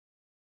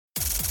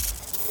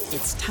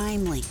It's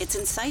timely, it's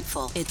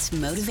insightful, it's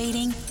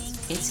motivating,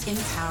 it's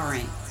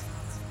empowering.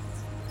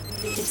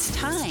 It's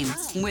Time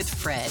with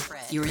Fred,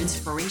 your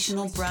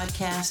inspirational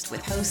broadcast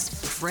with host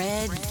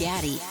Fred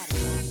Gaddy.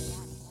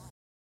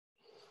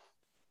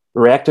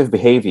 Reactive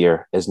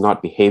behavior is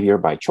not behavior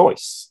by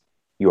choice.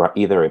 You are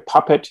either a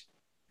puppet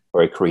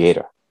or a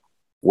creator.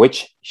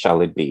 Which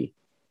shall it be?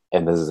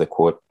 And this is a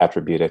quote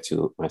attributed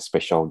to my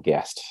special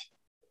guest.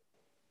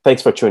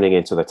 Thanks for tuning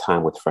into the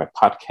Time with Fred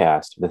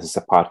podcast. This is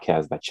a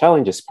podcast that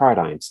challenges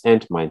paradigms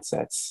and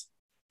mindsets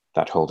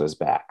that hold us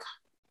back.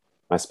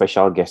 My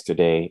special guest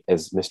today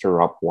is Mr.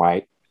 Rob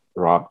White.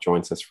 Rob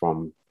joins us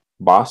from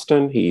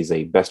Boston. He's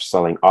a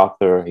best-selling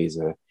author. He's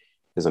an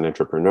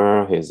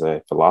entrepreneur. He's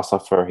a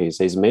philosopher.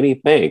 He's many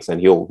things,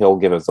 and he'll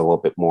give us a little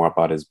bit more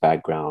about his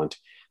background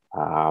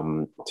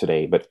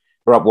today. But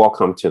Rob,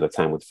 welcome to the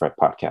Time with Fred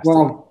podcast.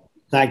 Well,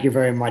 thank you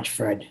very much,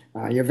 Fred.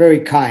 You're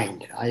very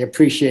kind. I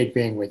appreciate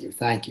being with you.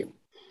 Thank you.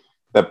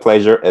 The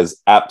pleasure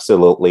is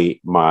absolutely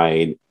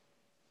mine.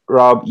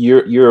 Rob,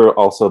 you're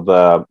also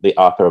the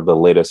author of the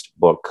latest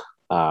book,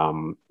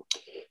 The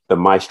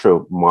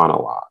Maestro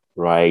Monologue,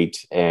 right?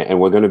 And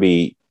we're going to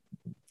be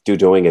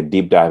doing a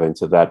deep dive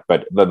into that.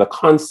 But the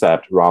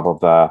concept, Rob, of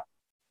the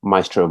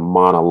Maestro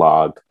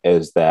Monologue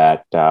is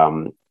that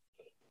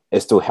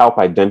is to help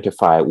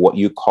identify what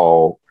you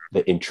call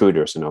the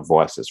intruders in our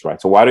voices,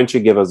 right? So why don't you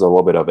give us a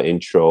little bit of an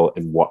intro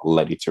and what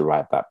led you to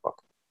write that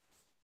book?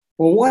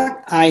 Well,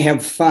 what I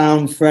have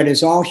found, Fred,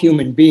 is all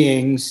human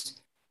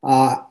beings,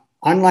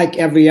 unlike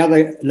every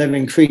other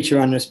living creature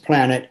on this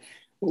planet,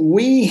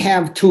 we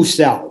have two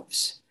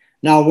selves.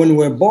 Now, when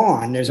we're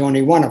born, there's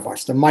only one of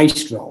us, the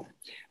maestro.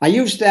 I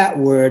use that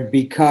word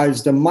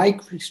because the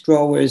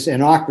maestro is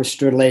an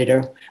orchestra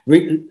leader,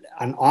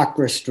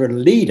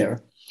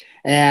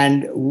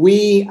 and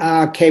we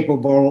are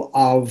capable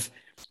of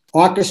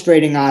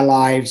orchestrating our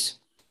lives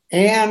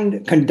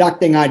and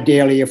conducting our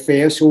daily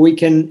affairs so we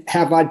can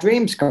have our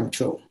dreams come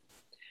true.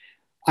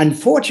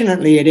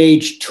 Unfortunately, at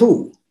age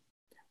 2,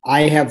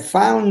 I have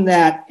found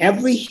that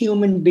every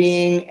human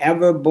being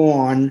ever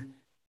born,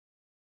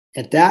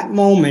 at that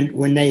moment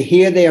when they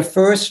hear their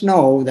first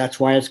no, that's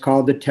why it's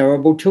called the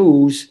terrible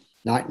twos,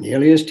 not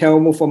nearly as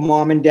terrible for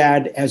mom and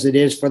dad as it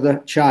is for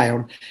the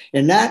child.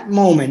 In that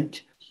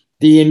moment,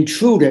 the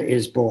intruder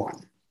is born.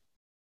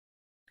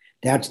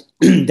 That's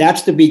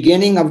the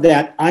beginning of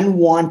that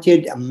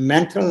unwanted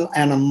mental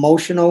and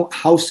emotional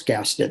house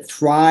guest that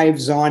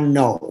thrives on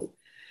no.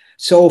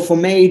 So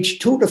from age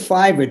 2 to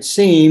 5, it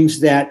seems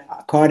that,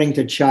 according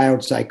to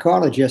child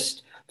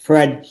psychologist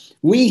Fred,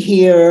 we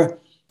hear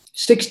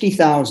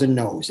 60,000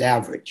 no's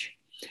average.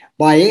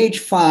 By age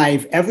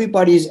 5,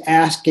 everybody's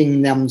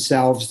asking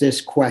themselves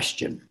this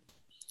question: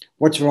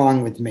 what's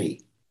wrong with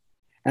me?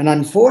 And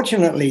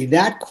unfortunately,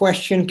 that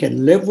question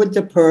can live with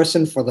the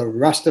person for the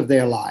rest of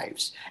their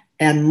lives.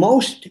 And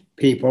most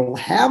people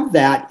have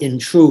that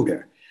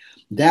intruder,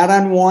 that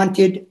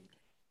unwanted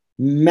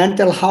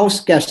mental house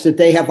guest that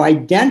they have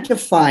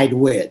identified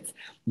with,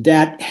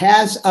 that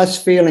has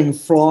us feeling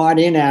flawed,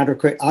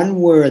 inadequate,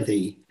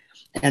 unworthy,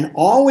 and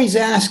always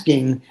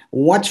asking,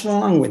 what's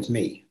wrong with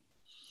me?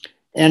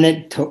 And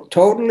it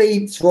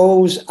totally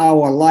throws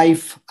our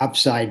life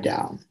upside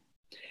down.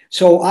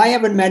 So I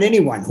haven't met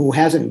anyone who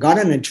hasn't got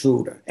an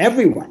intruder.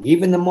 Everyone,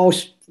 even the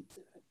most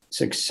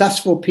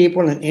successful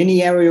people in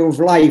any area of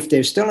life,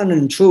 there's still an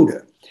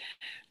intruder.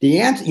 The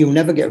answer, you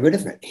never get rid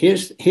of it.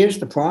 Here's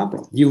the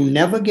problem. You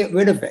never get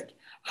rid of it.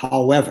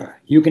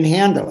 However, you can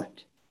handle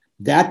it.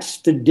 That's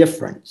the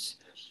difference.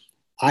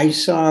 I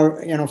saw,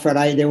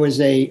 Fred, there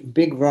was a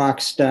big rock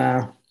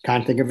star,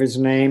 can't think of his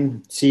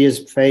name, see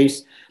his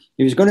face.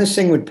 He was going to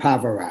sing with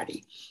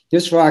Pavarotti.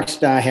 This rock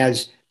star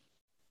has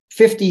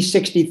 50,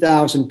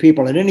 60,000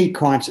 people at any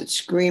concert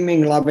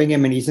screaming, loving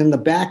him, and he's in the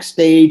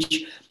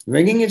backstage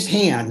wringing his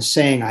hands,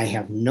 saying, I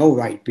have no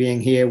right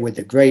being here with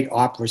the great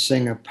opera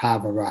singer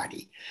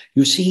Pavarotti.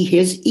 You see,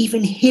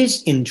 even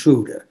his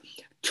intruder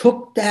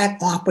took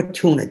that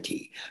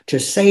opportunity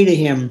to say to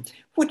him,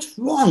 what's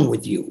wrong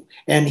with you?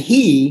 And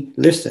he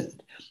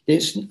listened.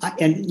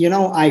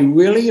 I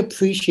really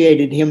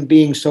appreciated him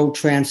being so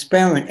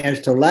transparent as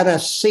to let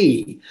us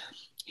see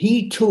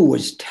he too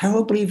was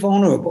terribly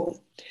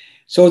vulnerable.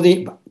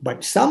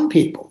 But some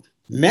people,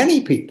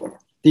 many people,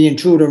 the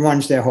intruder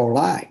runs their whole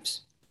lives.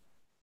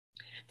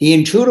 The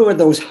intruder are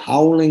those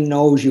howling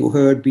no's you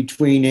heard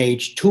between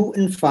age 2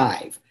 and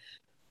 5.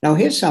 Now,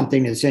 here's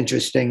something that's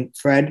interesting,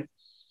 Fred.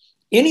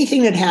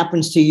 Anything that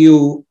happens to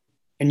you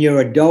in your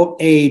adult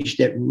age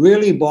that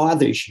really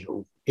bothers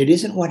you, it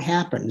isn't what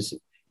happens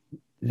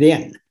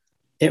then.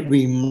 It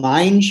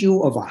reminds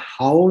you of a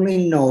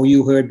howling no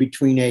you heard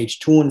between age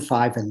 2 and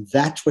 5, and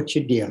that's what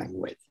you're dealing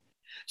with.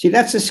 See,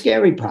 that's the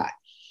scary part.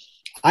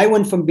 I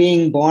went from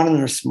being born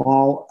in a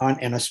small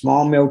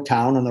mill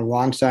town on the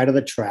wrong side of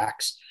the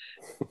tracks,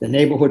 the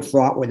neighborhood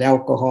fraught with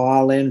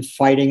alcohol and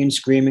fighting and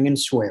screaming and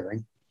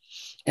swearing.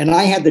 And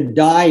I had to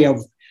die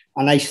of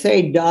And I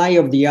say die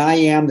of the I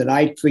am that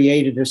I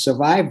created to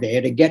survive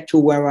there. To get to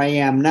where I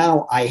am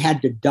now, I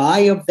had to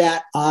die of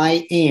that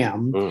I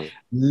am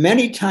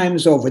many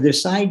times over.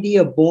 This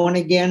idea of born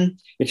again,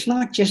 it's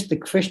not just the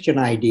Christian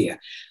idea.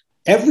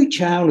 Every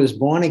child is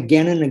born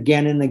again and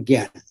again and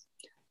again.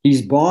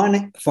 He's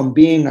born from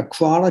being a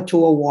crawler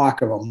to a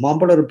walker, a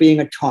mumbler to being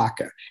a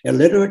talker,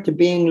 illiterate to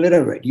being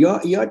literate.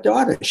 Your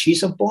daughter,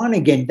 she's a born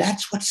again.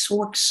 That's what's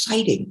so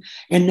exciting.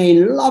 And they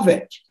love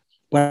it.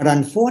 But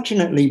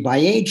unfortunately, by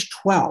age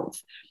 12,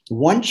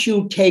 once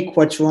you take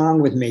what's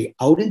wrong with me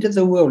out into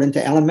the world,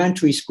 into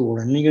elementary school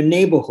and in your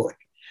neighborhood,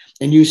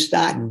 and you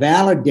start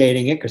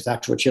validating it, because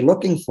that's what you're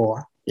looking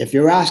for. If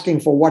you're asking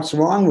for what's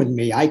wrong with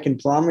me, I can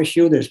promise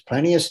you there's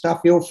plenty of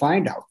stuff you'll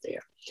find out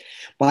there.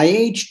 By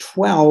age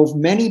 12,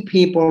 many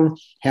people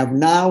have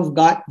now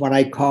got what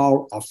I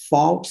call a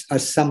false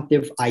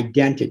assumptive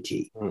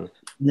identity. And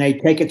they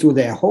take it through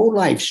their whole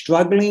life,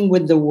 struggling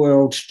with the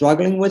world,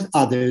 struggling with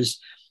others,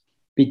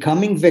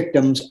 becoming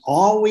victims,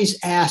 always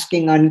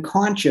asking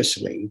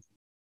unconsciously,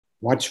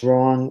 what's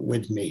wrong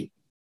with me?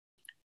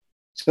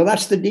 So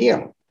that's the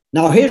deal.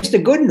 Now, here's the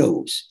good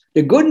news.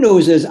 The good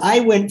news is I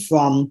went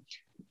from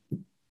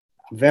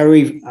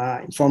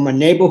a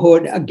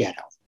neighborhood, a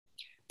ghetto,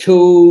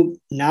 to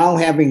now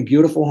having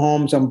beautiful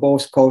homes on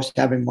both coasts,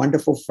 having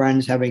wonderful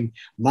friends, having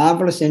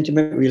marvelous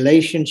intimate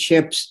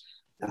relationships,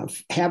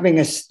 having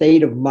a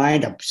state of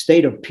mind, a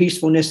state of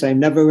peacefulness I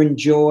never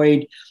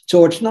enjoyed.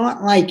 So it's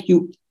not like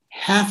you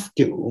have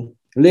to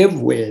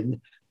live with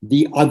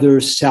the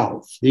other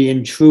self, the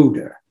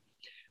intruder.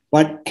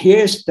 But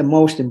here's the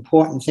most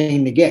important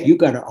thing to get. You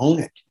got to own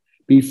it.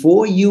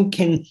 Before you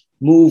can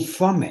move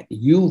from it,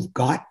 you've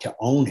got to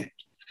own it.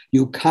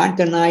 You can't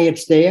deny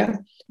it's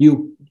there.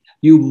 You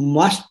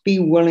must be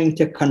willing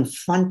to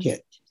confront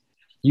it.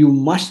 You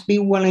must be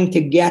willing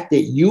to get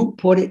that you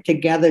put it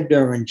together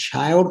during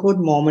childhood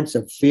moments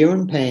of fear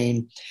and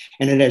pain,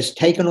 and it has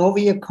taken over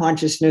your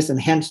consciousness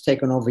and hence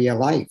taken over your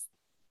life.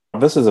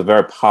 This is a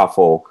very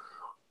powerful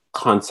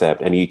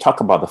concept. And you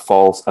talk about the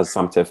false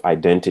assumptive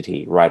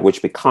identity, right?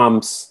 Which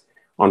becomes,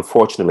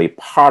 unfortunately,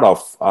 part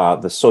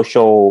of the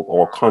social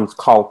or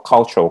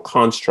cultural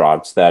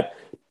constructs that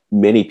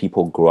many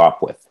people grew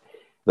up with.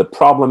 The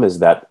problem is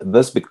that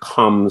this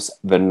becomes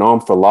the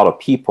norm for a lot of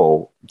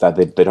people, that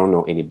they don't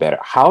know any better.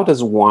 How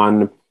does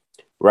one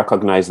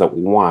recognize that,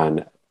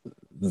 one,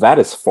 that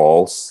is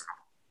false,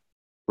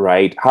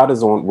 right? How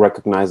does one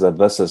recognize that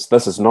this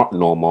is not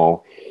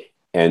normal?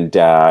 And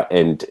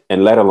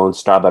let alone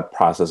start that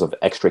process of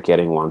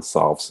extricating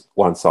oneself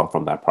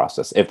from that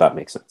process, if that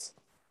makes sense.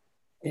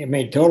 It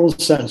made total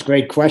sense.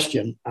 Great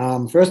question.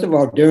 First of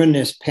all, during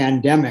this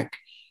pandemic,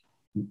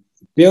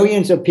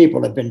 billions of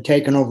people have been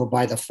taken over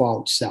by the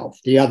false self,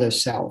 the other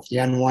self, the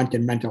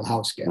unwanted mental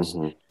house guest.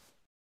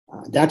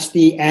 That's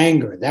the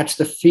anger. That's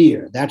the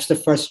fear. That's the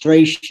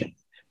frustration.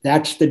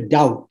 That's the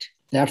doubt.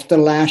 That's the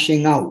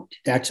lashing out.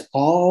 That's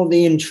all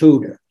the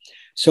intruder.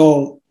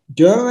 So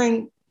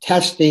during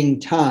testing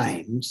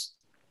times,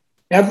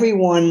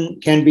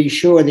 everyone can be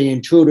sure the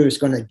intruder is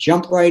going to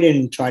jump right in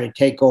and try to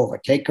take over,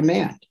 take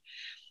command.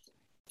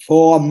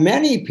 For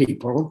many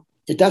people,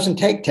 it doesn't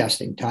take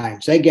testing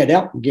times. They get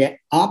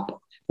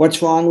up,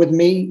 what's wrong with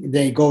me?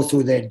 They go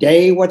through their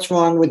day, what's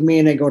wrong with me?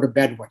 And they go to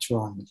bed, what's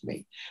wrong with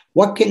me?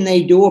 What can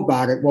they do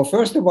about it? Well,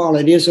 first of all,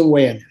 it is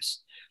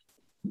awareness.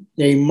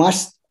 It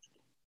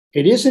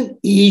isn't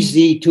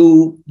easy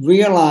to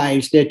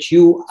realize that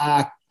you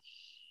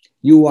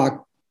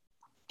are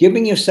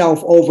giving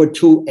yourself over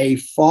to a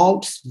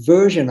false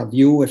version of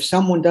you if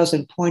someone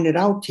doesn't point it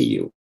out to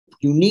you.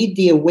 You need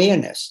the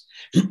awareness.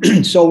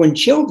 So in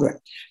children,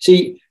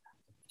 see,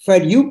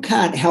 Fred, you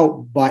can't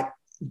help but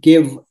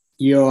give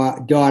your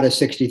daughter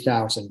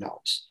 60,000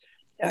 no's.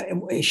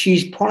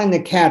 She's pulling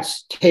the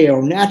cat's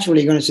tail.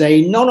 Naturally, you're going to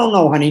say,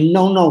 no, honey,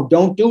 no,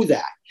 don't do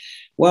that.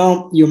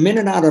 Well, you meant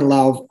it out of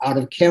love, out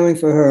of caring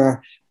for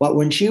her. But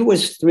when she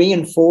was 3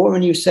 and 4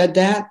 and you said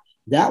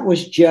that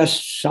was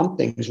just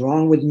something's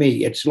wrong with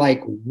me. It's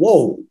like,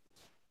 whoa,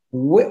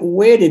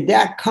 where did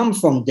that come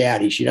from,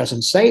 Daddy? She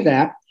doesn't say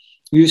that.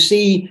 You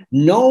see,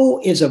 no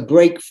is a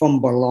break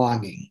from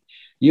belonging.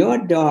 Your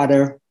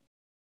daughter,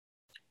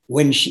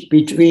 during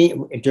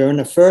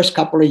the first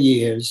couple of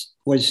years,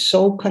 was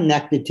so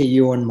connected to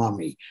you and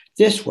mommy.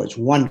 This was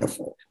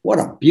wonderful. What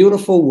a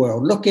beautiful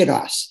world. Look at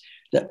us.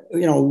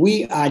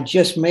 We are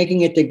just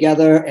making it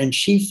together, and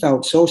she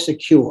felt so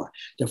secure.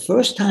 The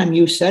first time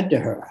you said to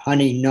her,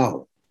 honey,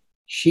 no,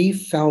 she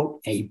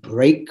felt a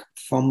break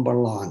from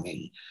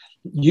belonging.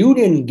 You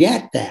didn't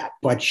get that,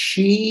 but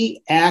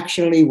she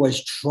actually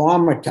was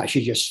traumatized.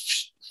 She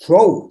just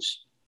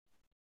froze.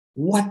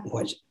 What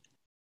was it?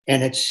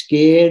 And it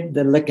scared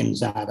the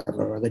lickens out of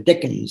her, or the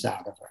dickens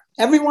out of her.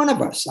 Every one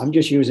of us. I'm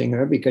just using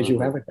her because you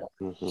have it.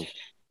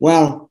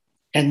 Well,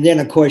 and then,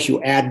 of course,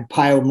 you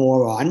pile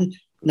more on.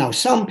 Now,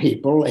 some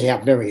people, they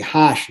have very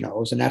harsh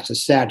no's, and that's a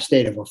sad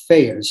state of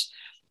affairs.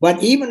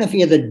 But even if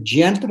you're the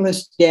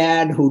gentlest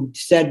dad who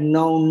said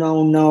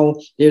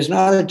no, there's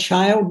not a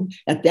child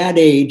at that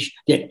age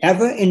that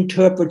ever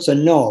interprets a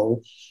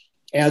no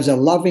as a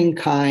loving,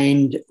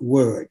 kind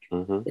word.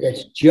 Mm-hmm.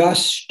 It's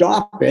just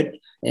stop it.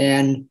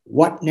 And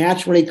what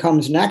naturally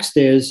comes next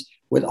is,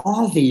 with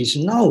all these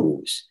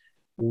no's,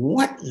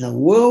 what in the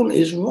world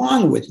is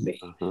wrong with me?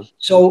 Mm-hmm.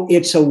 So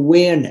it's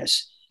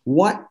awareness.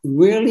 What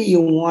really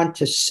you want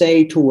to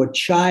say to a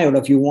child,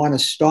 if you want to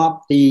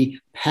stop the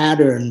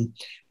pattern,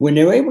 when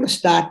they're able to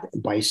start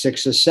by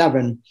 6 or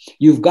 7,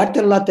 you've got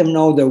to let them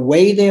know the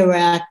way they're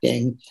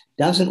acting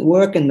doesn't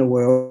work in the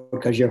world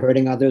because you're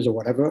hurting others or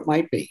whatever it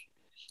might be.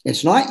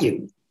 It's not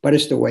you, but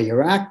it's the way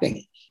you're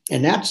acting.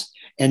 And that's,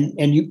 and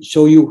you,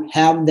 so you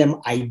have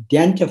them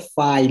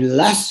identify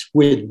less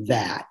with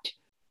that.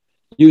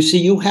 You see,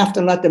 you have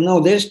to let them know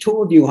there's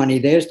 2 of you, honey.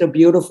 There's the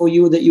beautiful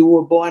you that you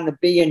were born to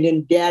be. And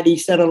then daddy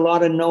said a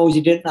lot of no's.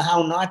 You didn't know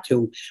how not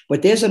to.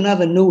 But there's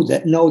another no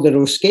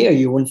that'll scare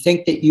you and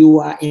think that you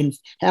are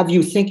have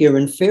you think you're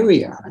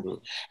inferior. Honey.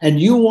 And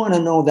you want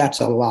to know that's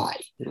a lie.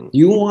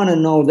 You want to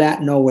know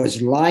that no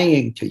is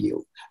lying to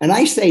you. And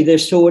I say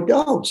this to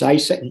adults. I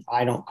say,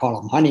 I don't call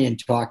them honey and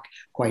talk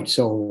quite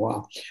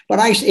so, but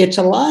it's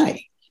a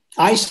lie.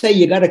 I say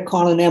you got to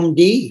call an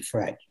MD,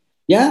 Fred.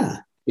 Yeah.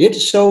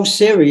 It's so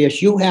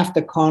serious, you have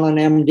to call an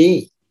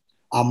MD.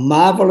 A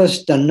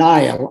marvelous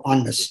denial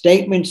on the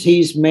statements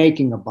he's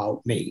making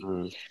about me.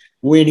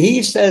 When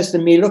he says to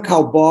me, look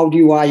how bald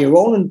you are, you're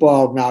old and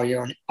bald now,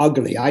 you're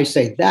ugly. I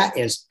say, that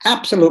is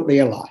absolutely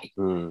a lie.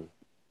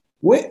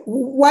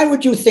 Why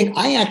would you think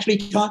I actually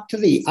talk to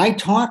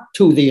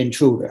the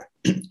intruder?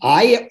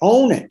 I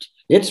own it.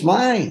 It's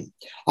mine.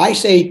 I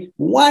say,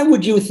 why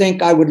would you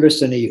think I would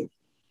listen to you?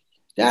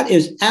 That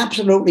is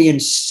absolutely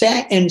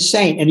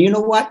insane. And you know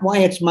what? Why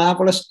it's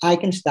marvelous? I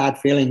can start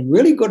feeling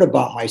really good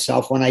about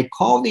myself when I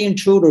call the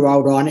intruder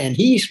out on, and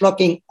he's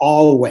looking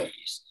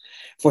always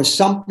for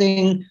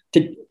something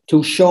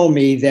to show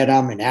me that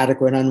I'm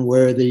inadequate,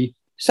 unworthy,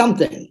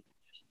 something.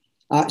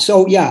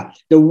 So yeah,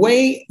 the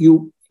way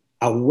you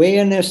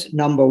awareness,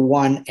 number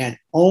 1, and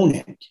own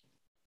it.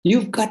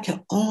 You've got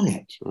to own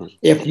it.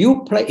 If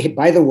you play,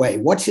 by the way,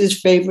 what's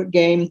his favorite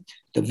game?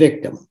 The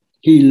victim.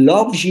 He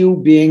loves you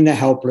being the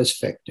helpless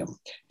victim.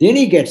 Then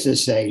he gets to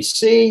say,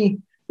 see,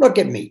 look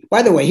at me.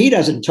 By the way, he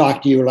doesn't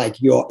talk to you like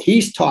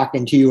he's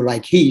talking to you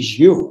like he's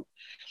you.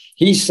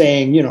 He's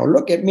saying,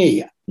 look at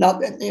me. Now,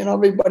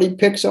 everybody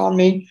picks on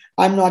me.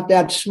 I'm not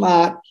that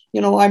smart.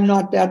 I'm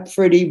not that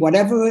pretty,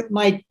 whatever it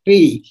might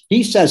be.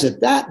 He says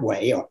it that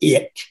way, or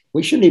it.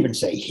 We shouldn't even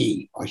say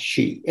he or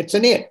she. It's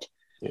an it.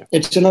 Yeah.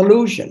 It's an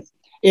illusion.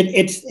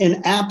 It's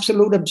an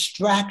absolute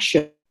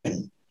abstraction.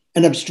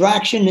 An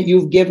abstraction that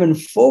you've given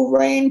full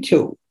rein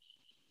to.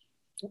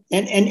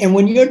 And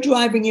when you're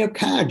driving your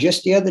car,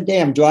 just the other day,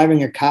 I'm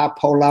driving a car,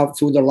 pull out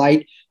through the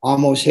light,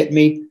 almost hit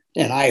me.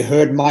 And I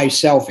heard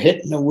myself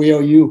hitting the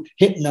wheel, you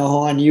hitting the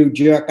horn, you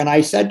jerk. And I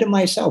said to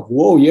myself,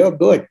 whoa, you're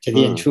good, to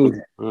the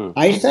intruder.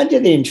 I said to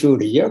the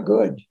intruder, you're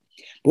good.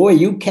 Boy,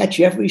 you catch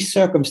every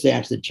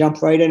circumstance to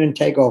jump right in and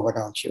take over,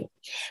 don't you?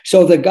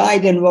 So the guy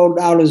then rolled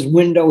down his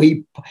window,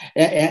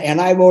 and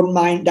I rolled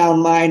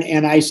down mine,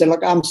 and I said,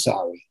 look, I'm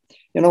sorry.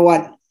 You know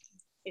what?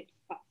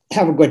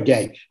 Have a good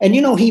day. And,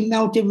 he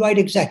melted right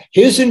exactly.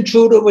 His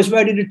intruder was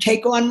ready to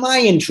take on my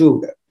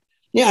intruder.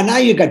 Yeah, now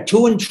you got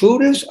 2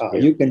 intruders. Oh,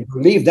 you can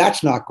believe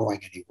that's not going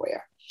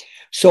anywhere.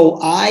 So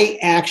I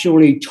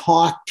actually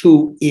talk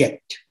to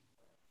it.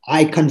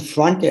 I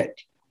confront it.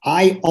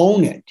 I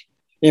own it.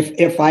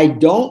 If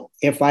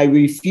I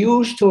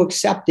refuse to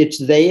accept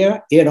it's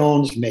there, it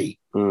owns me.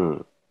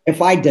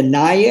 If I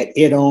deny it,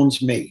 it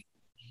owns me.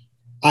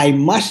 I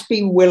must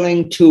be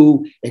willing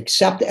to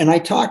accept it. And I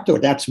talk to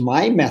it. That's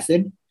my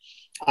method.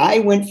 I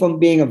went from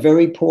being a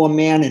very poor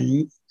man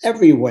in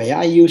every way.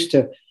 I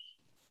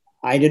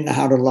didn't know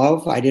how to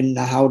love. I didn't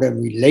know how to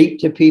relate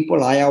to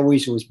people. I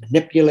always was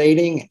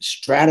manipulating and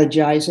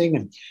strategizing.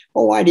 And,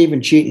 I'd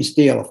even cheat and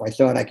steal if I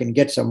thought I can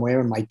get somewhere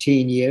in my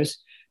teen years.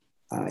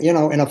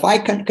 And if I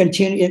can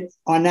continue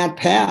on that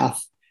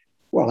path,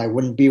 well, I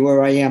wouldn't be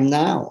where I am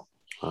now.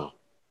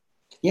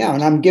 Yeah,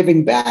 and I'm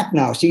giving back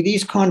now. See,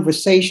 these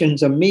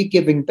conversations are me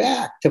giving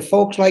back to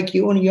folks like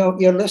you and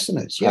your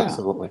listeners. Yeah,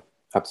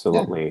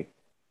 absolutely. Yeah.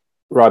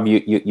 Rob,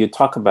 you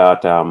talk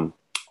about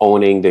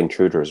owning the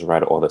intruders,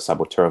 right, or the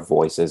saboteur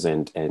voices,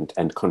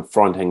 and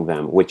confronting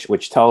them,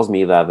 which tells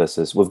me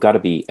that we've got to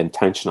be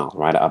intentional,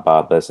 right,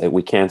 about this.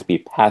 We can't be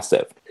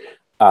passive.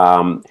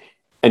 And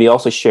you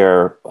also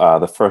share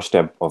the first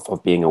step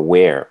of being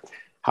aware.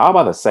 How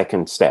about the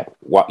second step?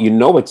 Well,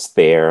 it's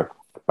there.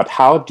 But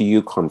how do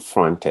you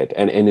confront it?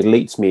 And it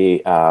leads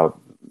me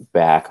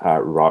back,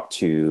 Rob,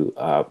 to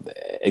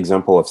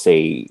example of,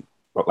 say,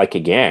 like a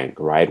gang,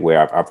 right?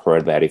 Where I've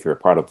heard that if you're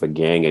part of a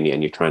gang and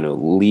you're trying to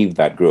leave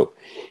that group,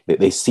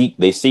 they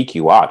seek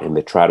you out and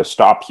they try to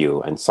stop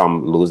you, and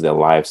some lose their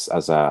lives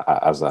as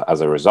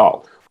a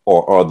result.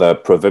 Or the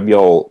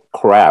proverbial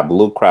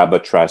blue crab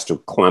that tries to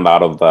climb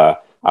out of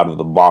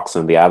the box,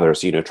 and the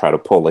others, try to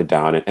pull it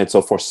down. And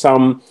so for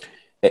some,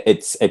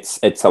 it's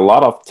a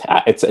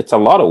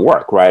lot of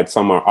work, right?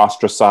 Some are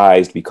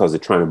ostracized because they're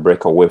trying to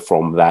break away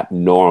from that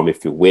norm,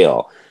 if you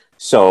will.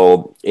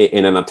 So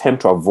in an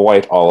attempt to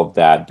avoid all of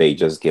that, they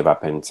just give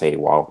up and say,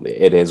 well,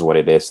 it is what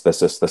it is.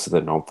 This is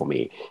the norm for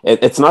me.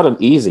 It's not an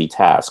easy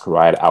task,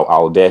 right?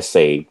 I'll dare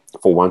say,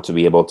 for one to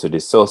be able to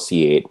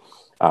dissociate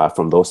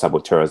from those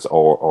saboteurs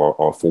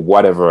or for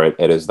whatever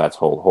it is that's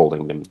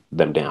holding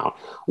them down.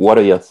 What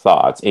are your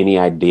thoughts? Any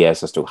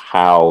ideas as to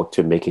how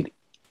to make it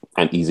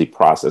an easy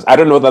process? I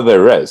don't know that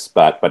there is,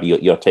 but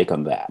your take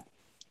on that.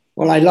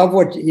 Well, I love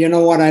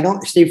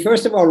Steve,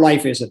 first of all,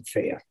 life isn't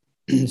fair.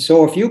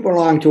 So if you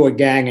belong to a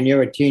gang and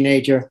you're a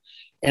teenager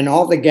and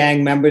all the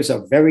gang members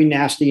are very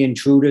nasty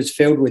intruders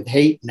filled with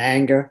hate and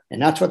anger, and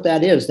that's what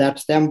that is.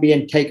 That's them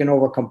being taken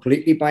over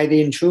completely by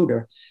the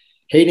intruder,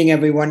 hating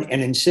everyone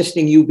and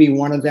insisting you be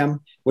one of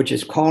them, which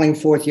is calling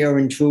forth your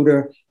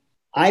intruder.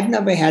 I've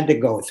never had to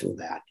go through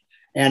that.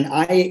 And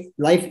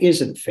life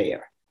isn't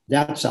fair.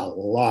 That's a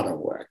lot of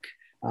work.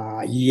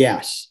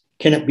 Yes.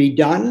 Can it be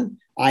done?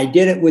 I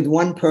did it with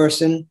one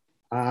person,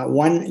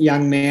 one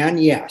young man.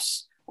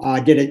 Yes.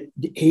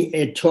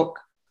 He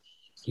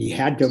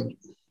had to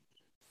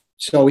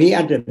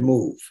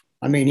move.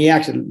 I mean, he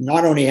actually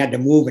not only had to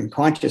move in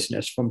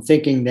consciousness from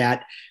thinking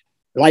that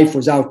life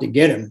was out to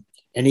get him,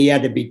 and he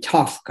had to be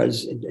tough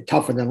because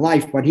tougher than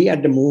life, but he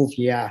had to move.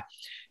 Yeah.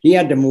 He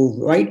had to move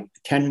right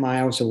 10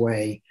 miles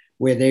away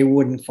where they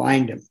wouldn't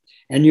find him.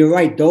 And you're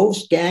right.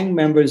 Those gang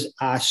members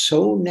are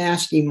so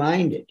nasty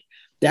minded.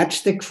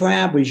 That's the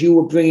crab, as you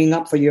were bringing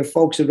up for your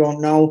folks who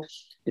don't know.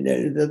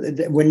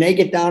 When they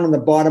get down on the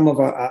bottom of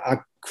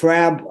a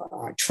crab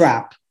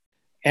trap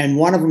and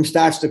one of them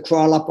starts to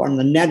crawl up on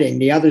the netting,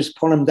 the others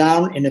pull him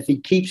down. And if he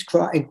keeps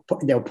crawling,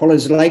 they'll pull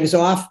his legs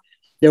off.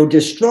 They'll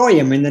destroy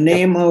him in the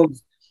name of.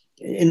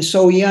 And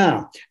so,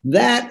 yeah,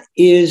 that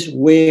is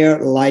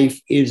where life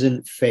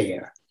isn't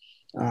fair.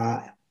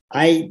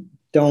 I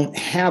don't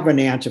have an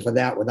answer for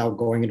that without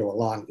going into a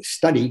long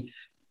study.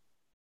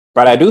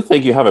 But I do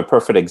think you have a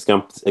perfect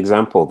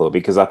example, though,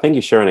 because I think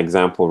you share an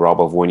example, Rob,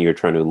 of when you're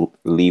trying to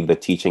leave the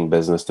teaching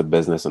business to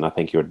business, and I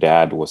think your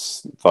dad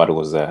thought it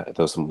was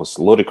the most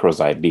ludicrous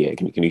idea.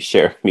 Can you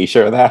share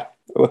that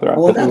with us?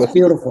 Oh, that's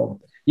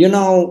beautiful. You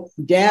know,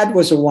 Dad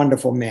was a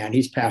wonderful man.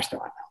 He's passed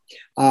on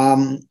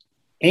now,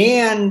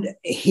 and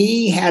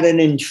he had an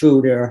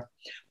intruder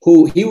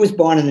who he was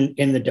born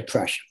in the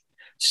Depression,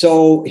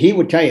 so he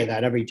would tell you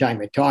that every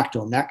time you talked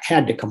to him, that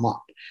had to come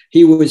up.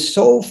 He was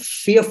so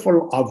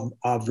fearful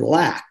of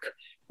lack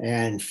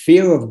and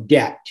fear of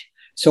debt.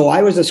 So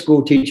I was a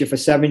school teacher for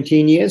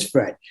 17 years,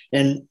 Fred,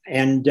 and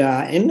in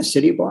the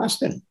city of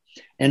Boston.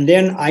 And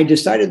then I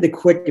decided to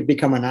quit to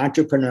become an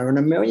entrepreneur and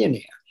a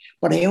millionaire.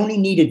 But I only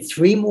needed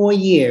 3 more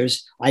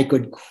years. I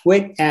could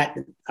quit at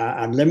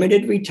a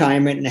limited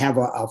retirement and have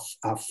a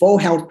full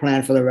health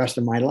plan for the rest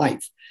of my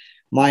life.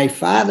 My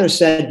father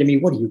said to me,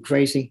 "What are you,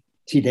 crazy?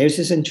 See, there's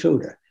this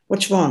intruder.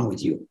 What's wrong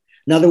with you?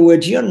 In other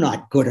words, you're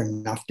not good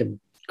enough to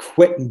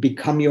quit and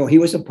become he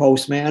was a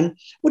postman.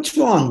 What's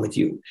wrong with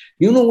you?"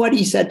 You know what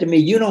he said to me?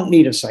 "You don't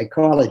need a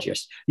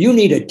psychologist. You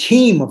need a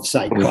team of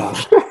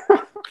psychologists."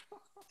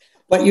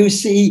 But you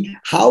see,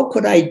 how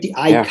could I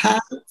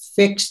can't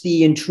fix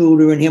the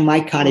intruder in him. I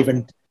can't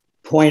even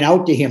point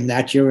out to him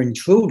that you're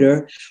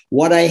intruder.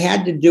 What I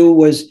had to do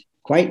was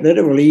quite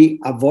literally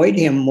avoid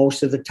him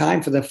most of the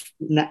time for the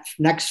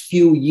next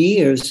few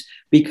years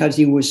because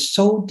he was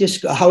so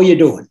how are you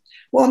doing?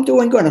 Well, I'm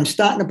doing good. I'm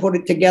starting to put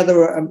it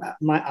together.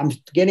 I'm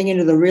getting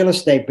into the real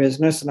estate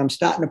business and I'm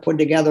starting to put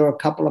together a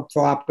couple of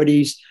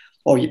properties.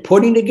 Oh, you're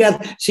putting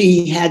together. See,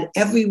 he had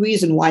every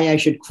reason why I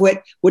should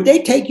quit. Would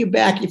they take you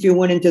back if you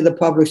went into the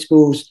public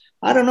schools?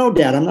 I don't know,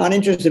 Dad. I'm not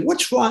interested.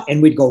 What's wrong?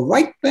 And we'd go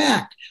right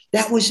back.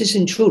 That was his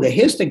intruder.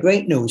 Here's the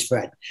great news,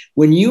 Fred.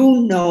 When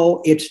you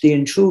know it's the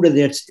intruder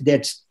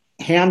that's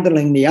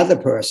handling the other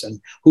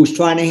person who's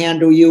trying to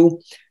handle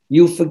you,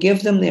 you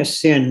forgive them their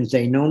sins.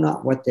 They know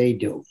not what they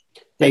do.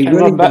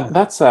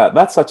 That's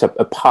such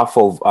a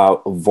powerful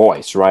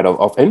voice, right,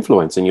 of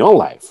influence in your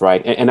life,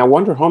 right? And I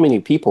wonder how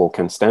many people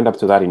can stand up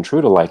to that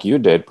intruder like you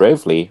did,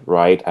 bravely,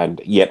 right, and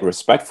yet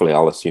respectfully,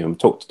 I'll assume,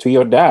 to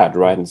your dad,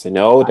 right, and say,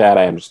 "No, Dad,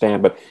 I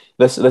understand, but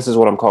this is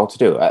what I'm called to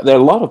do." There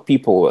are a lot of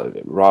people,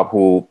 Rob,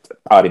 who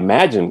I'd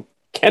imagine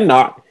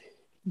cannot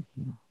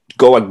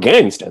go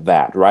against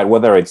that, right?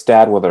 Whether it's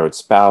dad, whether it's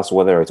spouse,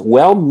 whether it's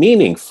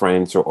well-meaning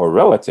friends or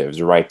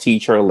relatives, right?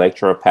 Teacher,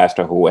 lecturer,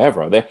 pastor,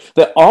 whoever.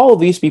 They're all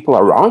these people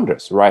around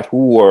us, right?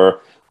 Who were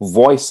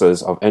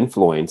voices of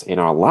influence in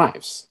our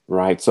lives,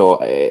 right? So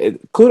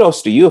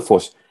kudos to you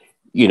for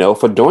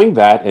doing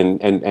that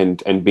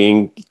and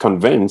being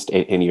convinced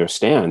in your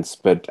stance.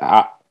 But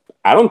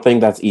I don't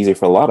think that's easy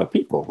for a lot of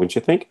people, wouldn't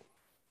you think?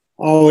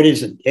 Oh, it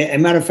isn't. As a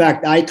matter of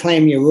fact, I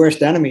claim your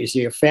worst enemies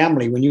are your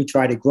family when you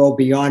try to grow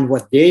beyond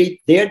what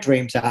their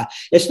dreams are.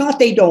 It's not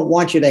they don't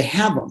want you to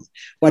have them,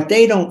 but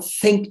they don't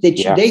think that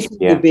they think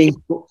you're being,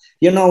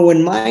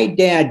 when my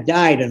dad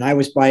died and I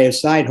was by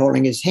his side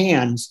holding his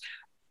hands,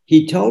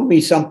 he told me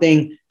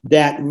something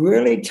that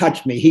really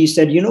touched me. He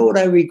said, "You know what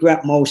I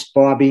regret most,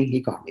 Bobby?"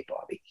 He called me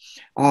Bobby.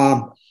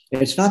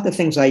 It's not the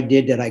things I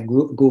did that I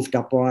goofed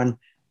up on.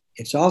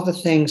 It's all the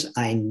things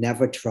I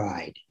never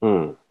tried.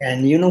 Mm.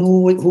 And you know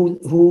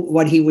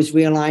what he was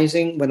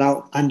realizing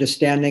without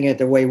understanding it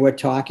the way we're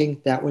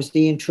talking? That was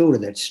the intruder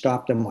that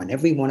stopped him on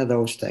every one of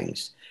those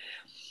things.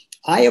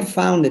 I have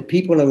found that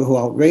people who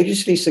are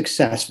outrageously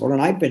successful,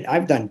 and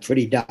I've done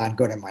pretty darn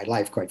good in my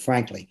life, quite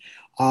frankly.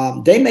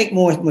 They make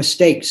more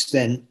mistakes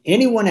than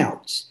anyone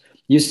else.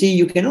 You see,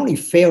 you can only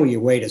fail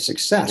your way to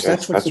success. Yes,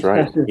 That's what that's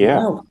success right. is Yeah.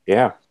 about.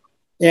 Yeah.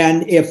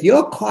 And if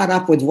you're caught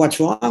up with what's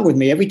wrong with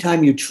me, every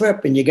time you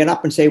trip and you get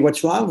up and say,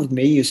 what's wrong with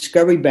me, you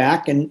scurry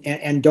back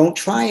and don't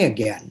try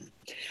again.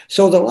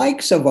 So the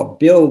likes of a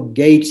Bill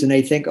Gates, and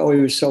they think, oh,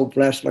 he was so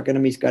blessed. Look at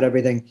him. He's got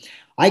everything.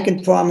 I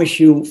can promise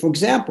you, for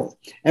example,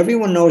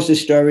 everyone knows the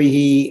story.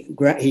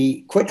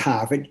 He quit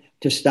Harvard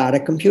to start a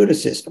computer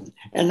system.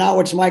 And now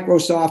it's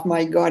Microsoft.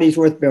 My God, he's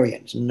worth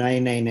billions. Nay,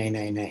 nay, nay,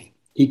 nay, nay.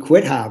 He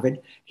quit Harvard.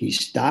 He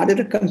started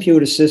a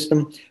computer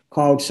system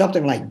called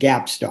something like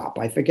GapStop.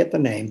 I forget the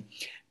name.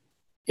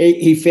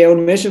 He failed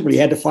miserably. He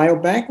had to file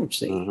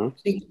bankruptcy.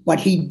 Mm-hmm. But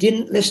he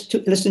didn't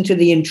listen to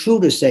the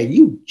intruder say,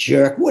 you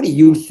jerk, what do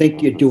you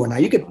think you're doing? Now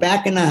you get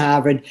back into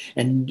Harvard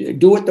and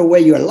do it the way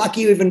you're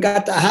lucky you even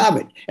got to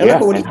Harvard. And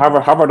yeah, and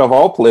Harvard of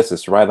all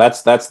places, right?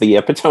 That's the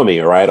epitome,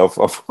 right,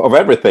 of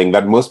everything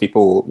that most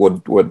people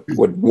would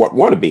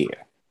want to be.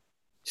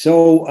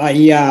 So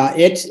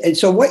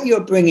so what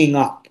you're bringing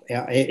up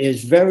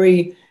is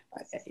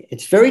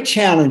it's very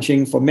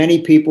challenging for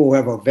many people who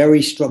have a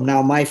very strong.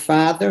 Now, my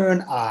father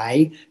and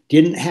I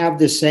didn't have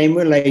the same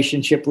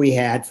relationship we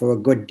had for a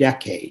good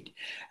decade.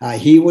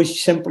 He was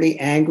simply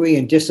angry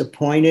and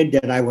disappointed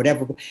that I would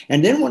ever.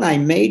 And then when I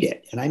made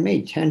it, and I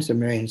made tens of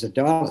millions of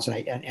dollars,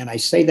 and I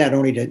say that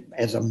only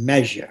as a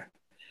measure.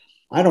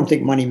 I don't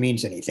think money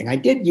means anything. I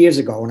did years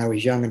ago when I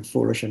was young and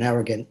foolish and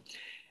arrogant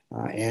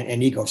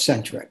and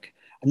egocentric.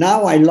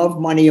 Now I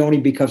love money only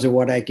because of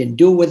what I can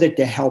do with it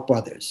to help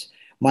others.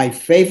 My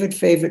favorite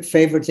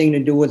thing to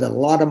do with a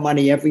lot of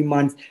money every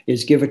month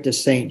is give it to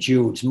St.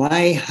 Jude's.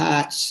 My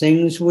heart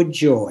sings with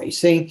joy.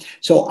 See,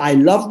 so I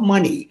love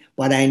money,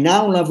 but I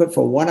now love it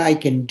for what I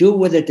can do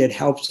with it that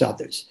helps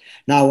others.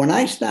 Now, when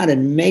I started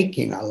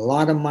making a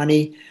lot of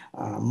money,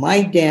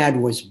 my dad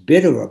was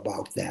bitter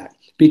about that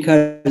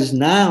because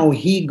now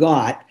he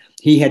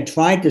had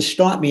tried to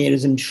stop me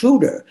as an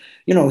intruder.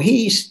 You know,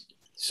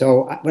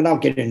 but I'll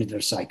get into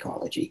the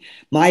psychology.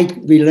 My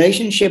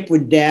relationship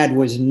with Dad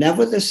was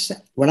never the same.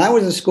 When I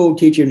was a school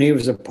teacher and he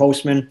was a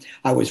postman,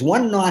 I was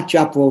one notch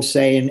up, we'll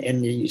say,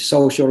 in the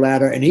social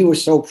ladder, and he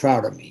was so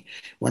proud of me.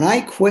 When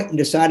I quit and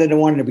decided I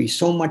wanted to be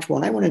so much more,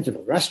 and I went into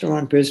the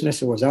restaurant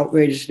business and was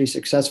outrageously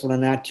successful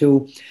in that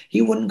too,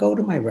 he wouldn't go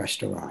to my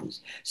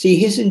restaurants. See,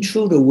 his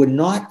intruder would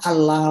not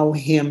allow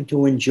him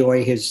to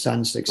enjoy his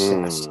son's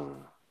success.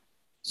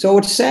 So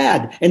it's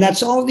sad. And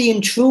that's all the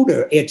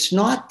intruder. It's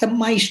not the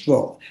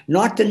maestro,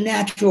 not the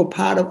natural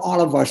part of all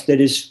of us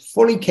that is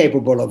fully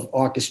capable of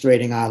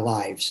orchestrating our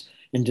lives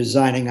and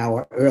designing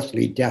our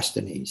earthly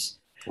destinies.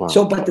 Wow.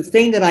 So, but the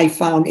thing that I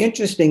found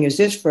interesting is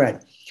this,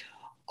 Fred.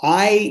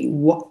 I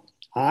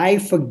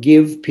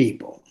forgive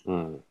people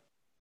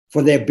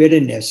for their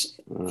bitterness,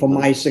 for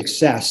my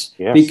success,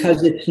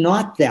 because it's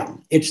not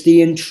them. It's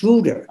the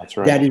intruder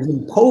that is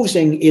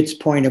imposing its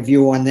point of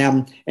view on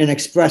them and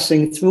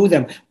expressing through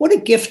them. What a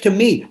gift to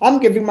me. I'm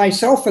giving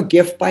myself a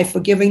gift by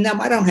forgiving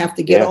them. I don't have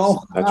to get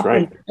all that's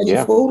right.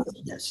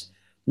 foolishness.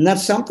 And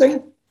that's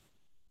something?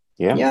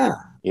 Yeah.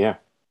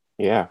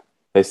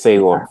 They say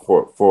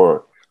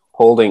for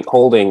holding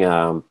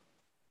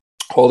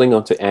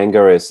on to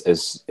anger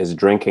is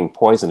drinking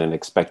poison and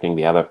expecting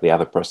the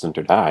other person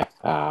to die.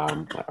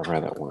 I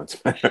read that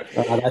once.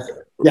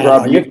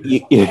 Rob,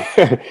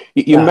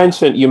 you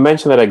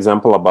mentioned that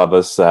example about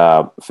this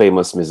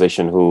famous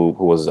musician who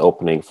was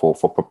opening for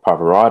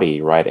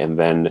Pavarotti, right? And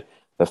then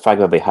the fact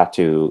that they had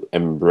to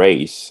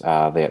embrace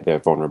their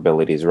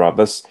vulnerabilities. Rob,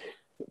 this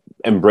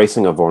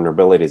embracing of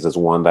vulnerabilities is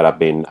one that I've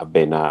been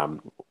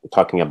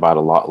talking about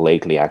a lot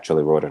lately. I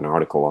actually wrote an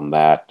article on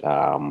that.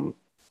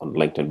 On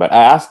LinkedIn. But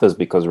I ask this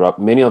because, Rob,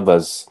 many of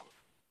us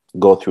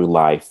go through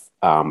life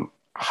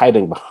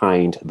hiding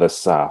behind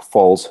this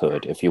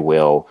falsehood, if you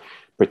will,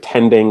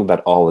 pretending that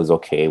all is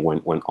okay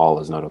when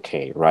all is not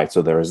okay, right?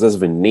 So there is this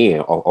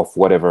veneer of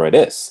whatever it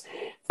is,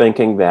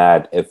 thinking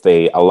that if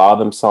they allow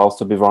themselves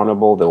to be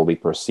vulnerable, they will be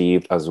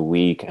perceived as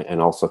weak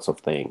and all sorts of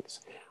things.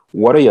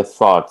 What are your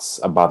thoughts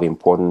about the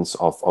importance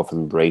of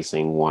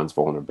embracing one's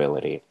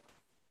vulnerability?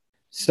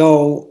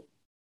 So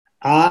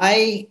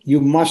you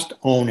must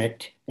own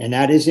it, and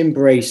that is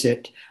embrace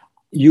it.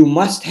 You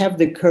must have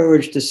the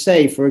courage to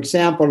say, for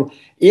example,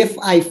 if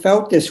I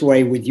felt this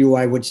way with you,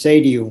 I would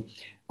say to you,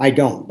 I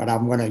don't, but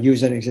I'm going to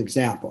use it as an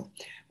example.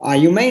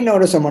 You may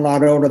notice I'm a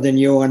lot older than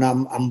you and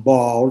I'm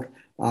bald,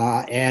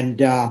 but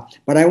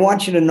I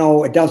want you to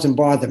know it doesn't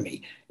bother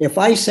me. If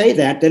I say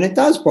that, then it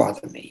does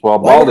bother me. Well,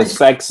 bald is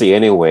sexy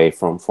anyway,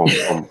 from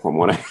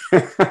what I...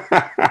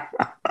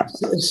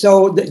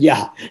 So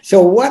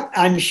what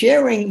I'm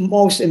sharing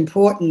most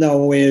important,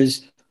 though,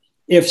 is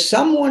if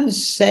someone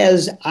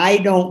says, I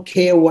don't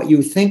care what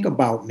you think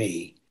about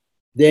me,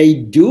 They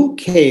do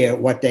care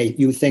what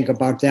you think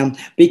about them,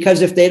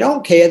 because if they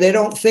don't care, they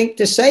don't think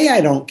to say,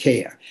 I don't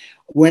care.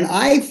 When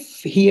I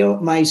hear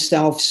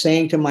myself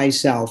saying to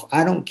myself,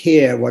 I don't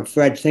care what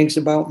Fred thinks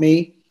about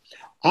me,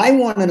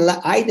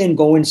 I then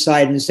go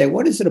inside and say,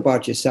 what is it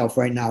about yourself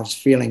right now is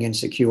feeling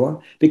insecure?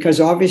 Because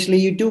obviously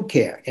you do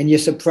care and you're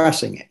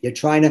suppressing it. You're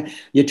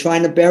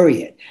trying to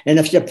bury it. And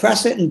if you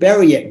press it and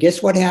bury it,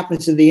 guess what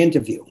happens in the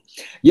interview?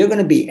 You're going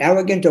to be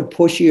arrogant or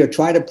pushy or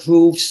try to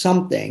prove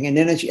something, and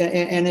then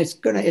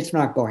it's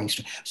not going.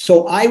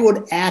 So I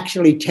would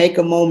actually take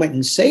a moment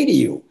and say to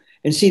you,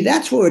 and see,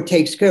 that's where it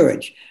takes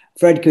courage.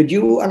 Fred, could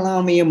you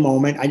allow me a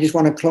moment? I just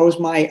want to close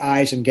my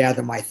eyes and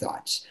gather my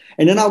thoughts.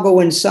 And then I'll go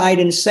inside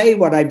and say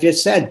what I've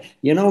just said.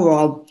 You know,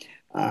 Rob,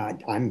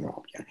 I'm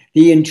Rob.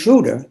 The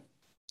intruder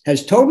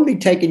has totally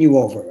taken you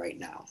over right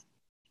now.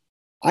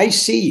 I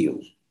see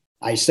you.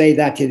 I say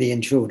that to the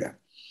intruder.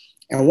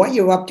 And what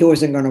you're up to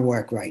isn't going to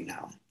work right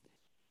now.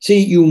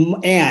 See,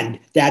 and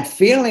that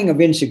feeling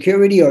of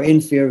insecurity or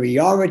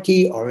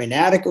inferiority or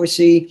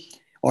inadequacy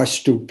or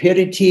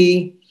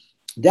stupidity,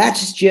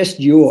 that's just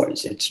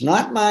yours. It's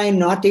not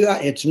mine,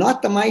 it's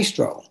not the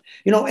maestro.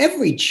 You know,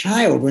 every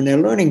child, when they're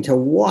learning to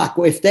walk,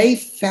 if they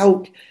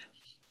felt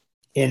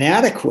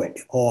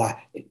inadequate or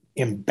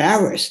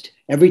embarrassed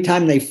every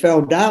time they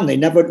fell down, they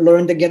never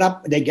learned to get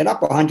up. They get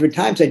up 100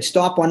 times. They'd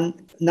stop on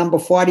number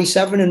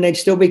 47 and they'd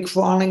still be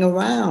crawling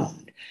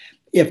around.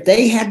 If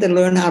they had to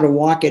learn how to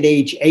walk at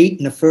age 8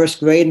 in the first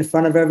grade in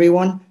front of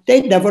everyone,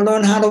 they'd never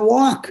learn how to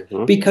walk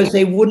because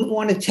they wouldn't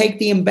want to take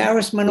the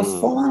embarrassment of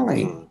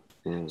falling.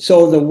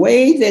 So the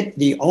way that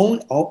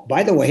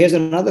by the way, here's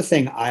another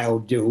thing I'll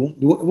do.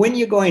 When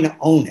you're going to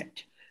own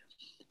it,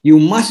 you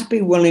must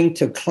be willing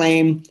to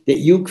claim that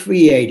you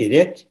created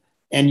it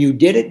and you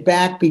did it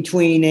back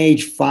between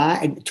age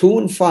 2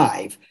 and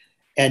 5.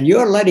 And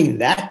you're letting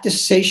that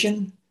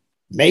decision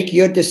make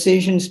your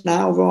decisions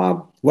now,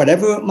 Rob,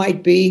 whatever it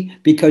might be,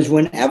 because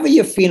whenever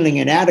you're feeling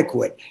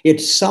inadequate,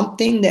 it's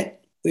something that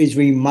is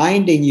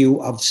reminding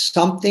you of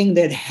something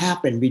that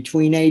happened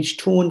between age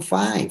 2 and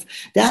 5.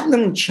 That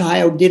little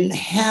child didn't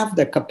have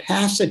the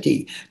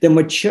capacity, the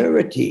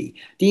maturity,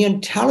 the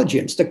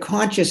intelligence, the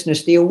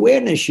consciousness, the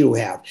awareness you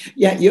have.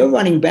 Yet you're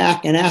running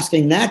back and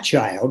asking that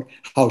child,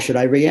 how should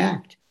I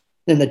react?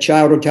 And the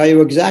child will tell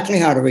you exactly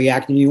how to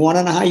react. And you want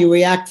to know how you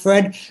react,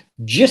 Fred?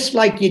 Just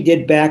like you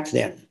did back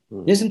then.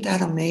 Isn't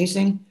that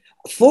amazing?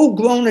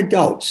 Full-grown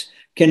adults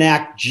can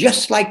act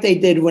just like they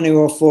did when they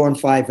were 4 and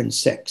 5 and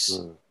 6.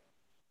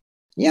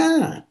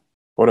 Yeah.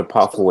 What a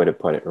powerful way to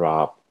put it,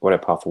 Rob. What a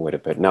powerful way to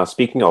put it. Now,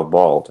 speaking of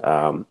bald,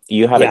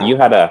 you have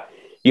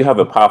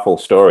a powerful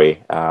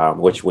story,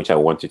 which I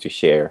wanted to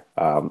share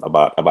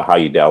about how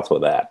you dealt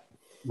with that.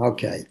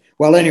 Okay.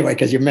 Well, anyway,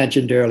 because you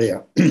mentioned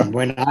earlier,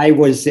 when I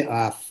was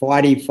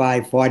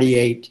 45,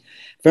 48,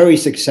 very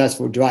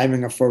successful,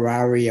 driving a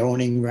Ferrari,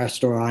 owning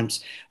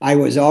restaurants, I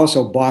was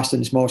also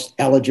Boston's most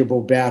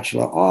eligible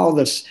bachelor. All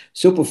this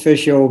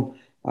superficial,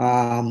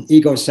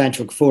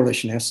 egocentric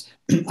foolishness.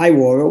 I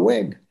wore a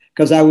wig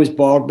because I was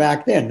bald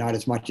back then, not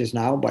as much as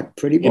now, but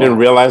pretty bald. You didn't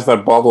realize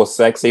that bald was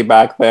sexy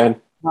back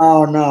then?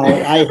 Oh, no,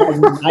 I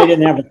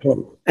didn't have a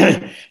clue.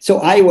 So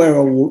I wear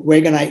a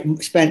wig, and I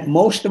spent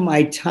most of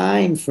my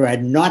time,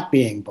 Fred, not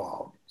being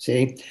bald.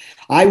 See,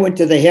 I went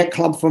to the hair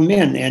club for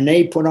men, and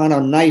they put on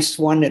a nice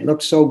one that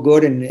looked so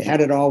good and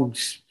had it all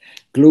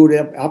glued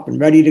up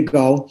and ready to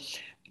go.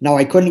 Now,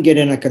 I couldn't get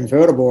in a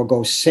convertible or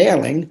go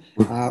sailing,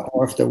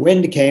 or if the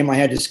wind came, I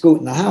had to scoot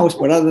in the house.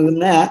 But other than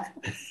that,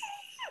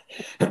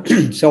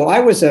 so I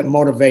was a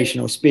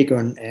motivational speaker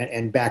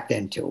and back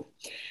then too,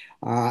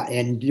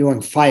 and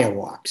doing fire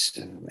walks,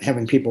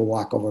 having people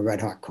walk over red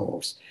hot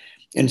coals.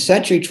 And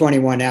Century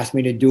 21 asked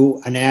me to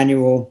do an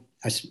annual,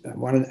 I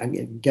wanted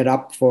to get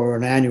up for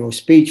an annual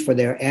speech for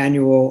their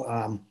annual,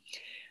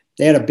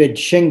 they had a big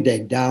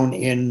shindig down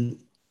in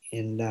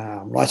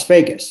Las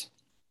Vegas.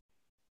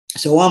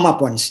 So I'm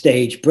up on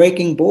stage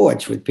breaking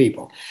boards with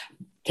people,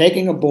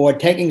 taking a board,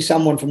 taking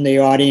someone from the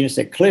audience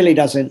that clearly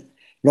doesn't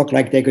look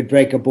like they could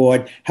break a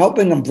board,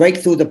 helping them break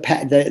through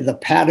the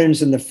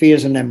patterns and the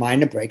fears in their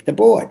mind to break the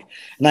board.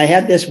 And I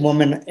had this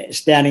woman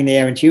standing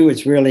there, and she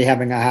was really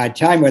having a hard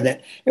time with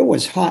it. It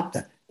was hot,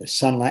 the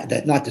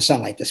sunlight, not the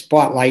sunlight, the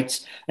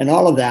spotlights and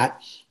all of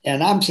that.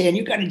 And I'm saying,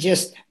 you got to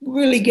just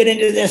really get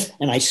into this.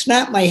 And I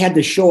snapped my head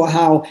to show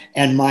how,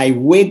 and my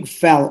wig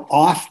fell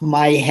off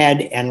my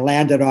head and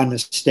landed on the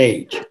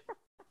stage.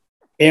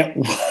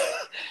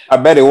 I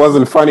bet it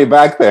wasn't funny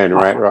back then,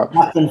 right, Rob?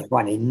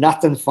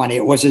 Nothing funny.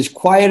 It was as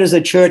quiet as a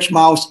church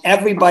mouse.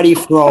 Everybody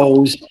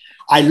froze.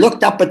 I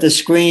looked up at the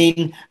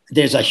screen.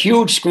 There's a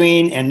huge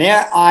screen, and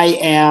there I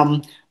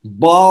am,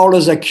 bald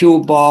as a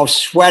cue ball,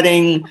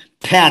 sweating,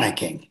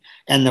 panicking,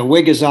 and the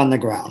wig is on the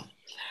ground.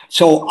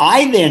 So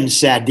I then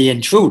said, the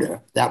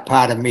intruder, that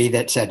part of me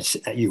that said,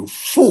 you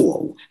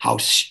fool, how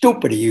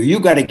stupid are you? You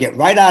got to get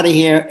right out of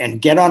here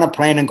and get on a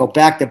plane and go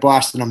back to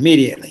Boston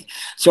immediately.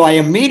 So I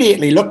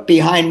immediately looked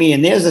behind me,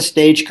 and there's a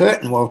stage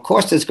curtain. Well, of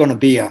course, there's going to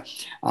be a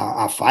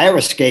fire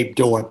escape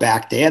door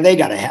back there. They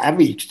got a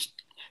heavy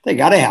They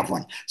got to have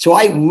one. So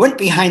I went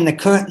behind the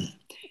curtain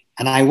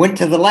and I went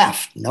to the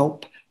left.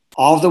 Nope.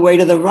 All the way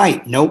to the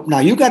right. Nope. Now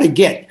you got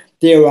to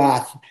there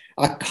are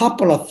a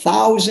couple of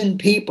thousand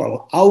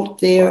people out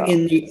there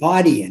in the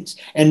audience,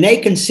 and they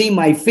can see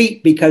my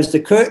feet because the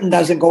curtain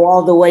doesn't go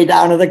all the way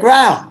down to the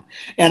ground.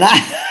 And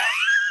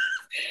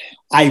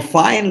I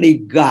finally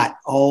got,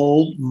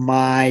 oh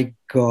my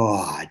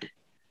God,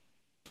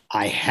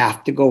 I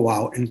have to go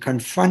out and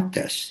confront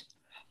this.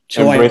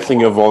 So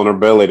embracing your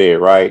vulnerability,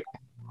 right?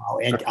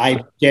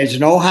 And there's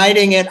no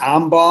hiding it.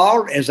 I'm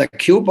bald as a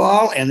cue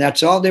ball, and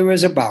that's all there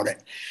is about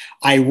it.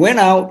 I went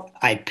out,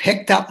 I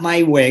picked up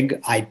my wig,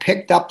 I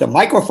picked up the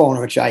microphone,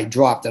 which I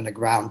dropped on the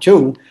ground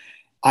too.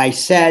 I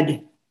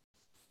said,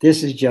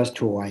 this is just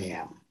who I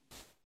am.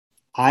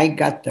 I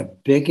got the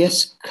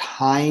biggest,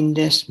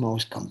 kindest,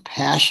 most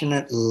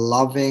compassionate,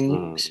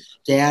 loving,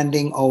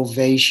 standing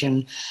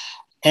ovation.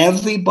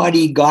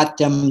 Everybody got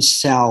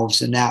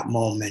themselves in that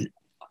moment.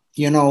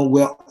 You know,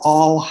 we're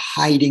all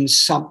hiding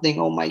something.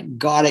 Oh my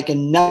God, I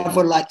can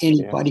never let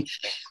anybody.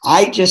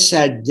 I just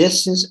said,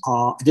 this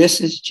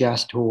is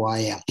just who I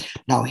am.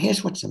 Now,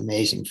 here's what's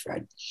amazing,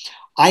 Fred.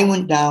 I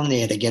went down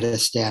there to get a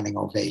standing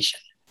ovation,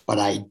 but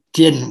I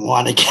didn't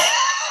want to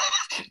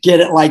get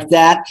it like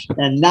that.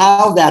 And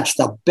now that's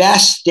the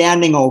best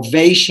standing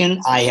ovation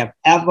I have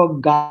ever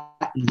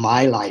got in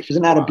my life.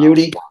 Isn't that a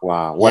beauty?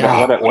 Wow. What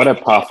a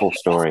powerful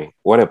story.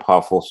 What a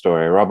powerful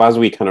story. Rob, as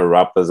we kind of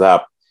wrap this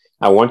up,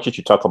 I want you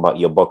to talk about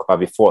your book, but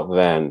before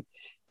then,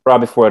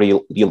 Rob, before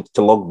you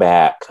to look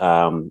back,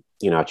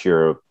 at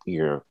your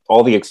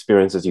all the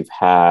experiences you've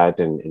had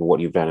and what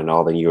you've done and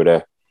all, then you were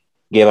to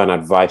give an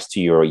advice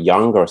to your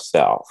younger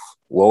self.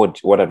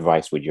 What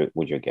advice would you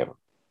give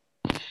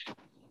him?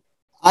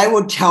 I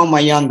would tell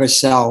my younger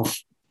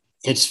self,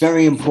 it's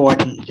very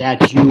important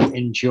that you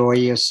enjoy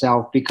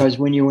yourself, because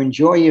when you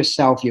enjoy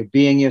yourself, you're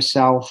being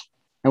yourself.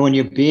 And when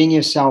you're being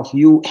yourself,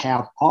 you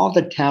have all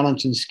the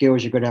talents and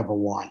skills you could ever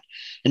want.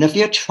 And if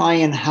you're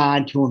trying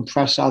hard to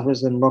impress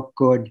others and look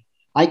good,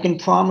 I can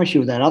promise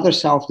you that other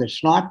self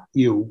that's not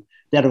you,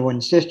 that will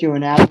insist you're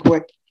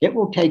inadequate, it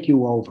will take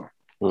you over.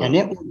 And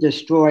it will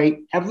destroy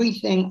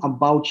everything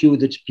about you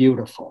that's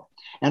beautiful.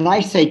 And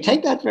I say,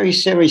 take that very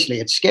seriously.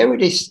 It's scary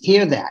to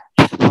hear that,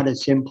 but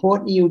it's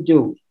important you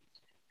do.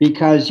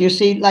 Because you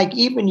see, like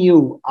even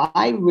you,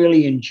 I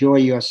really enjoy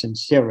your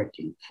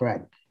sincerity,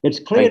 Fred. It's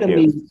clear to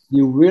me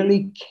you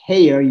really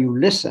care, you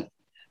listen.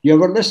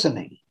 You're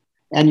listening,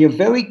 and you're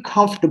very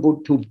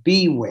comfortable to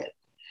be with.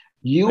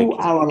 You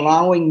are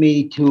allowing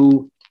me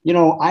to,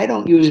 I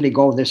don't usually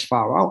go this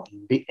far out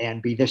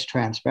and be this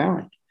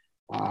transparent.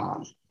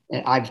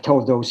 And I've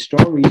told those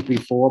stories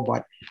before,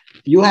 but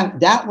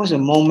that was a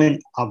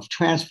moment of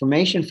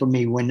transformation for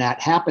me when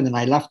that happened and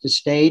I left the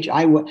stage.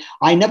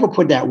 I never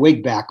put that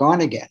wig back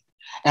on again.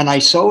 And I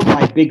sold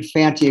my big,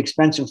 fancy,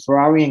 expensive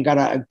Ferrari and got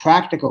a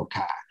practical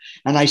car.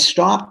 And I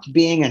stopped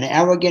being an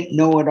arrogant,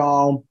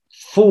 know-it-all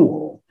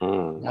fool.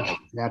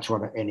 That's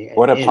what.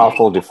 What a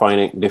powerful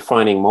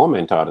defining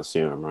moment, I'd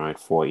assume, right,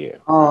 for you.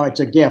 Oh,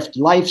 it's a gift.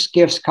 Life's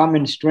gifts come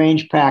in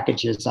strange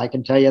packages. I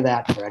can tell you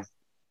that, Fred.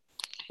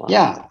 Wow.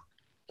 Yeah.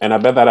 And I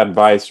bet that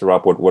advice,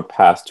 Rob, would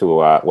pass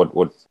to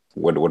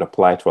would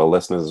apply to our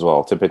listeners as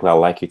well. Typically, I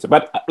like you to,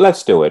 but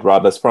let's do it,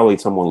 Rob. There's probably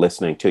someone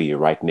listening to you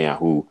right now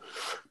who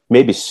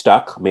may be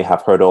stuck, may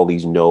have heard all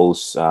these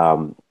no's.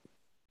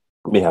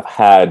 May have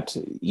had,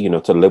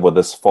 to live with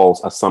this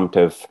false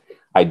assumptive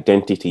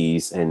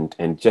identities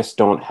and just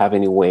don't have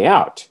any way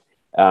out.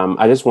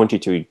 I just want you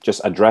to just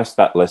address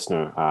that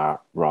listener,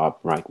 Rob,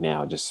 right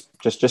now. Just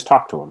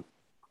talk to him.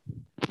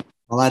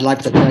 Well, I'd like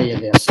to tell you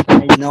this.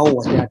 I know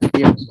what that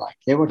feels like.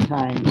 There were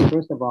times,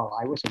 first of all,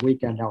 I was a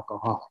weekend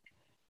alcoholic.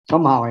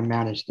 Somehow I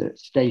managed to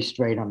stay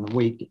straight on the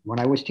week when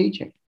I was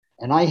teaching.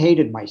 And I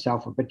hated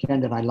myself and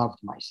pretended I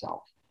loved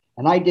myself.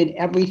 And I did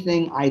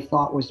everything I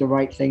thought was the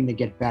right thing to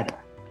get better.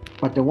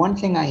 But the one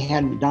thing I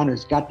hadn't done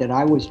is that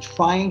I was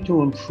trying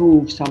to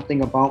improve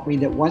something about me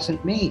that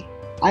wasn't me.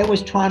 I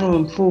was trying to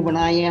improve an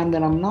I am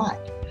that I'm not.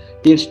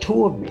 There's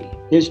two of me.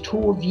 There's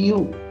two of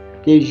you.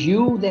 There's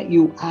you that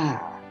you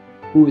are,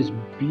 who is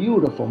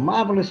beautiful,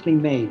 marvelously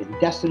made,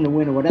 and destined to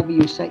win or whatever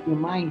you set your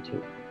mind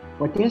to.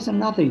 But there's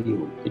another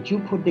you that you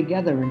put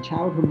together in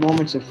childhood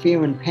moments of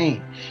fear and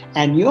pain.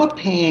 And you're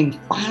paying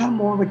far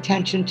more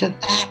attention to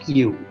that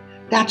you.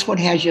 That's what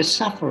has you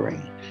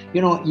suffering.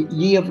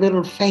 Ye of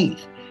little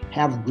faith.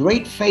 Have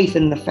great faith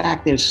in the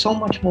fact there's so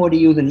much more to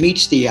you than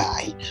meets the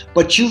eye,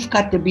 but you've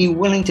got to be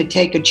willing to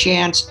take a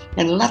chance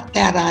and let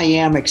that I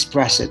am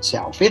express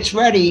itself. It's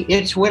ready,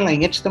 it's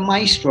willing, it's the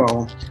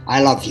maestro.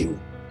 I love you.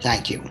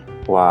 Thank you.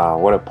 Wow,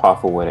 what a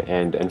powerful way to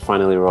end. And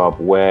finally, Rob,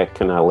 where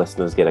can our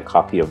listeners get a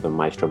copy of the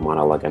Maestro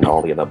Monologue and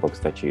all the other books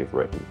that you've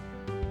written?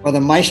 Well, the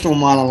Maestro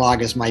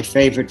Monologue is my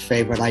favorite.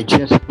 I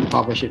just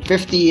published it.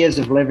 50 years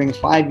of living,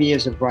 5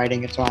 years of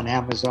writing. It's on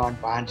Amazon,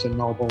 Barnes &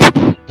 Noble.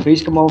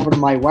 Please come over to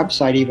my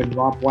website, even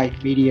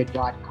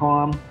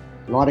robwhitemedia.com.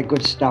 A lot of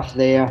good stuff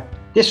there.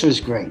 This was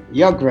great.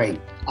 You're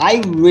great.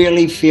 I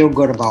really feel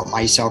good about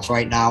myself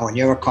right now, and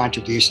you're a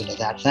contribution to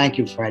that. Thank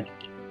you, Fred.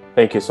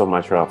 Thank you so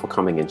much, Rob, for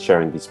coming and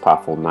sharing these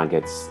powerful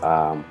nuggets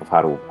of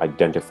how to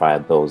identify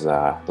those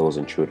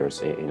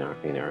intruders in our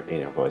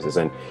voices.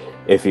 And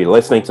if you're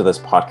listening to this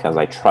podcast,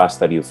 I trust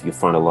that you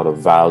found a lot of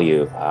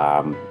value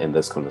in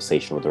this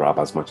conversation with Rob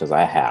as much as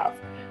I have.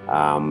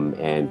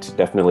 And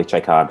definitely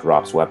check out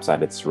Rob's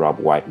website. It's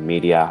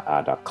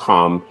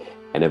robwhitemedia.com.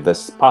 And if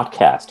this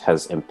podcast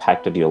has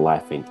impacted your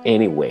life in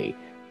any way,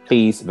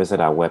 please visit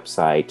our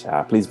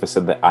website. Please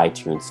visit the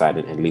iTunes site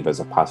and leave us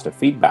a positive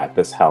feedback.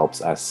 This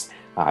helps us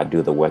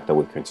do the work that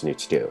we continue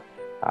to do.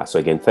 So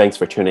again, thanks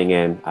for tuning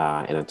in.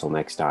 And until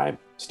next time,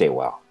 stay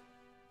well.